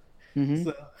athlete. Mm-hmm.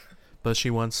 So, but she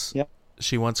wants Yep.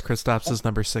 she wants Kristaps'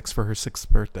 number 6 for her 6th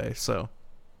birthday. So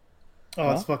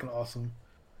that's fucking awesome.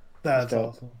 That's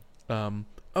dope. awesome.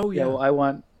 Oh yeah. Yeah, well, I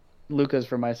want Luca's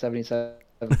for my 77th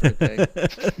birthday.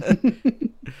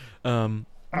 I'm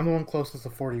the one closest to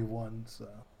 41, so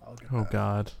I'll get Oh that.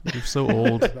 God, you're so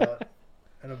old.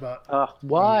 And about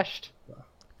Washed.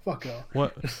 fuck off.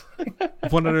 What?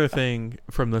 One other thing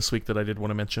from this week that I did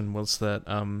want to mention was that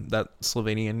that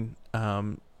Slovenian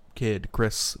kid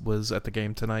Chris was at the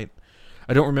game tonight.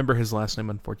 I don't remember his last name,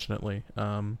 unfortunately.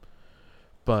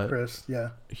 But Chris, yeah.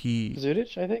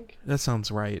 Zudic, I think. That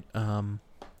sounds right.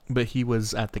 But he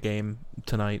was at the game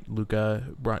tonight. Luka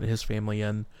brought his family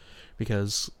in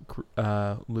because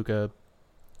Luka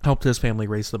helped his family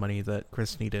raise the money that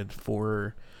Chris needed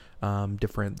for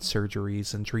different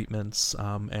surgeries and treatments,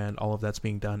 and all of that's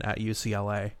being done at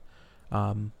UCLA.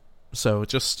 So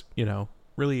just,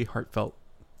 really heartfelt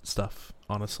stuff,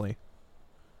 honestly.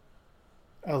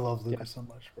 I love Luka so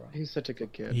much, bro. He's such a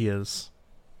good kid. He is.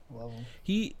 Love him.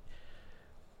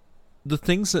 The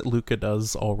things that Luka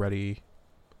does already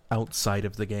outside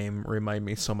of the game remind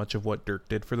me so much of what Dirk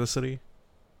did for the city.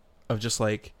 Of just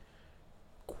like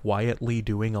quietly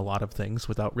doing a lot of things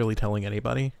without really telling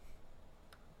anybody.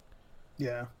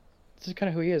 Yeah. This is kind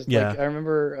of who he is. Yeah. Like, I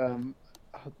remember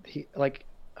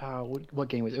what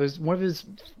game was it? It was one of his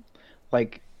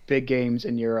like big games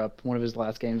in Europe, one of his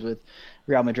last games with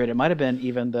Real Madrid. It might have been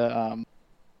even the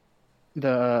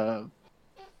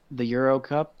Euro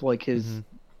Cup, like his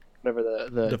whatever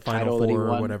the Final title that he Four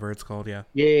won. or whatever it's called, yeah.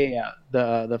 Yeah.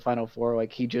 The Final Four,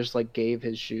 like he just like gave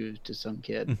his shoes to some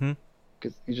kid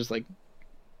because he's just like,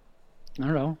 I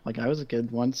don't know, like I was a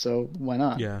kid once, so why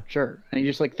not? Yeah, sure. And he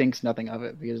just like thinks nothing of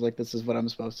it because like this is what I'm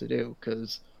supposed to do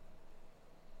because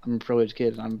I'm a privileged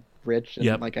kid and I'm rich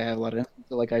and like I have a lot of influence,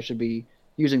 so like I should be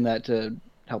using that to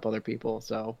help other people.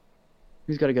 So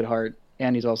he's got a good heart.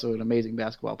 And he's also an amazing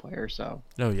basketball player, so...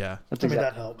 Oh, yeah. That's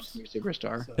that helps.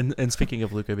 Superstar. So. And speaking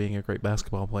of Luka being a great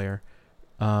basketball player,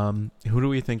 who do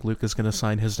we think Luka's going to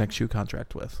sign his next shoe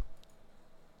contract with?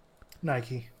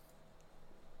 Nike.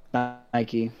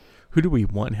 Who do we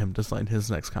want him to sign his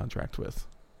next contract with?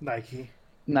 Nike.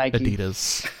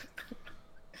 Adidas.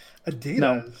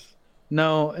 Adidas?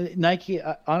 No, Nike,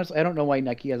 honestly, I don't know why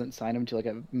Nike hasn't signed him to like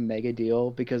a mega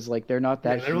deal because like they're not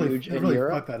that huge in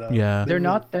Europe. Yeah. They're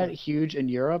not that huge in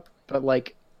Europe, but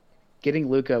like getting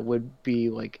Luka would be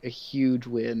like a huge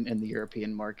win in the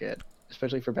European market,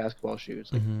 especially for basketball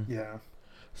shoes. Like, yeah.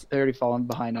 They're already falling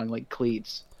behind on like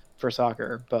cleats for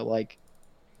soccer, but like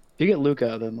if you get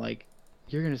Luka, then like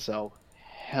you're going to sell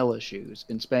hella shoes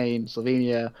in Spain,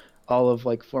 Slovenia, all of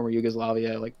like former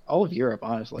Yugoslavia, like all of Europe,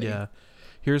 honestly. Yeah.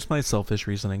 Here's my selfish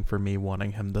reasoning for me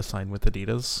wanting him to sign with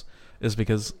Adidas is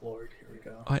because Lord, here we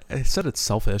go. I said it's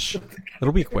selfish.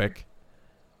 It'll be quick.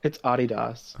 It's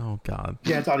Adidas. Oh, God.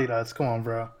 Yeah, it's Adidas. Come on,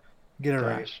 bro. Get it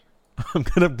right. I'm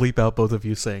going to bleep out both of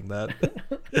you saying that.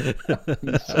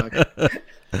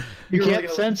 You can't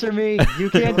censor me. You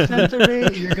can't censor me.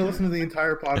 You're going to listen to the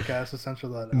entire podcast to censor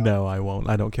that out. No, I won't.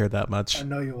 I don't care that much. I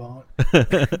know you won't.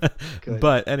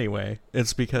 But anyway,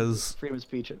 it's because... Freedom of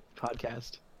Speech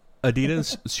podcast.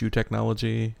 Adidas shoe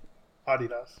technology.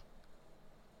 Adidas.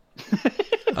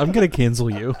 I'm gonna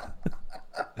cancel you.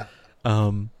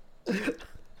 Adidas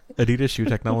shoe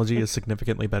technology is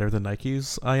significantly better than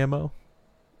Nike's IMO.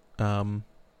 And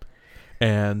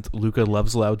Luka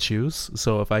loves loud shoes,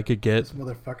 so if I could get this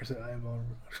motherfucker said IMO.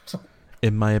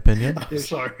 in my opinion. I'm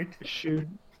sorry. Shoe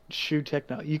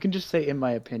technology. You can just say in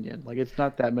my opinion. Like it's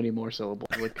not that many more syllables.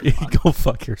 Like, go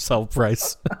fuck yourself,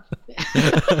 Bryce.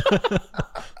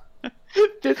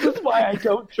 This is why I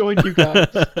don't join you guys.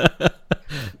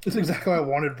 This is exactly why I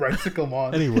wanted Bryce to come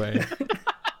on. Anyway.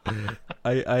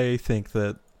 I think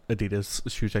that Adidas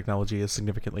shoe technology is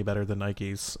significantly better than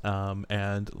Nike's,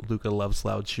 and Luka loves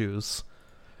loud shoes,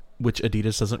 which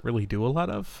Adidas doesn't really do a lot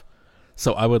of.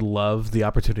 So I would love the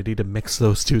opportunity to mix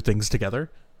those two things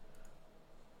together,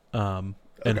 and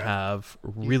have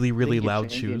really, really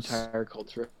loud shoes. The entire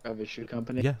culture of a shoe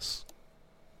company. Yes.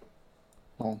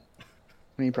 Well, I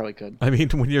mean, you probably could. I mean,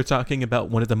 when you're talking about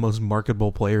one of the most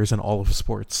marketable players in all of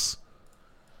sports,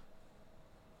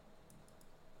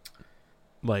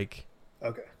 like,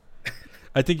 Okay.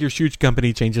 I think your shoe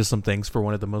company changes some things for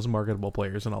one of the most marketable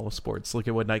players in all of sports. Look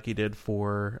at what Nike did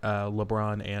for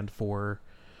LeBron and for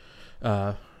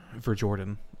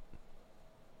Jordan.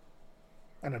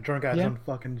 I know Jordan got his own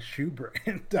fucking shoe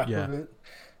brand out of it.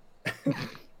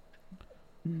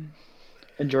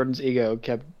 And Jordan's ego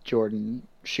kept Jordan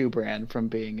shoe brand from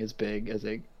being as big as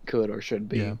it could or should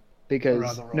be,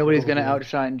 because nobody's going to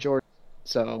outshine Jordan.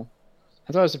 So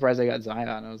that's why I was surprised they got Zion.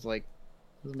 I was like,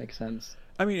 doesn't make sense.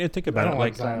 I mean, and think about it.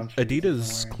 Like,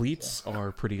 Adidas wearing, cleats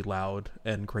are pretty loud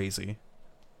and crazy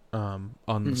on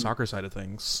the soccer side of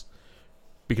things,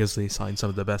 because they sign some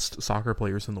of the best soccer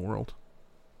players in the world.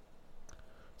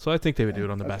 So I think they would do it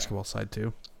on the basketball side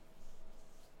too.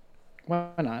 Why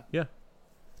not? Yeah.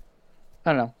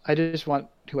 I don't know. I just want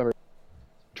whoever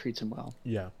treats him well.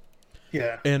 Yeah.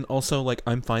 Yeah. And also, like,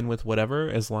 I'm fine with whatever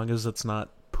as long as it's not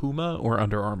Puma or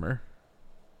Under Armour.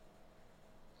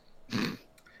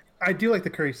 I do like the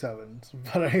Curry 7s,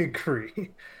 but I agree.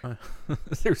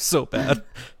 They're so bad.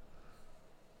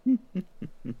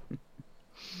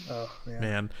 Oh,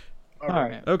 man. All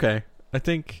right. Okay. I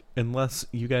think unless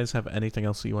you guys have anything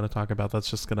else that you want to talk about,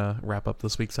 that's just going to wrap up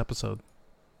this week's episode.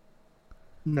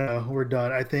 No, we're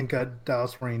done. I think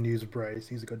Dallas Morning News Bryce.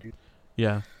 He's a good dude.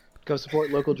 Yeah. Go support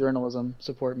local journalism.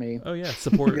 Support me. Oh, yeah.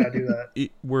 Support. Yeah, do that.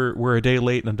 We're a day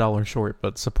late and $1 short,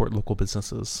 but support local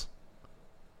businesses.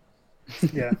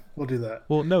 Yeah, we'll do that.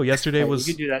 Well, no, yesterday was...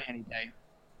 You can do that any day.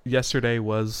 Yesterday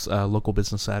was Local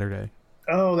Business Saturday.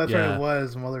 Oh, that's right, it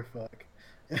was. Motherfuck.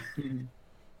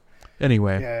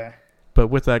 Anyway. Yeah. But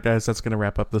with that, guys, that's going to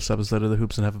wrap up this episode of the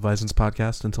Hoops and Hefeweizens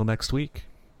podcast. Until next week.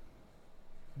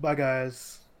 Bye,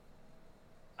 guys.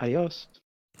 Adios.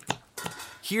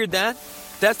 Hear that?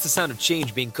 That's the sound of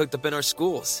change being cooked up in our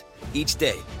schools. Each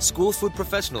day, school food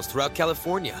professionals throughout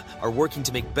California are working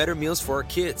to make better meals for our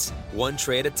kids, one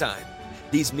tray at a time.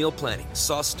 These meal planning,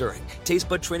 sauce stirring, taste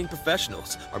bud training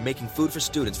professionals are making food for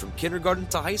students from kindergarten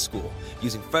to high school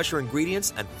using fresher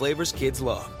ingredients and flavors kids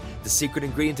love. The secret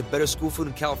ingredient to better school food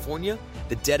in California?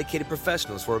 The dedicated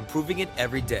professionals who are improving it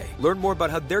every day. Learn more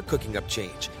about how they're cooking up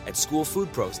change at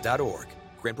schoolfoodpros.org.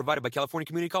 Grant provided by California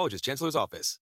Community College's Chancellor's Office.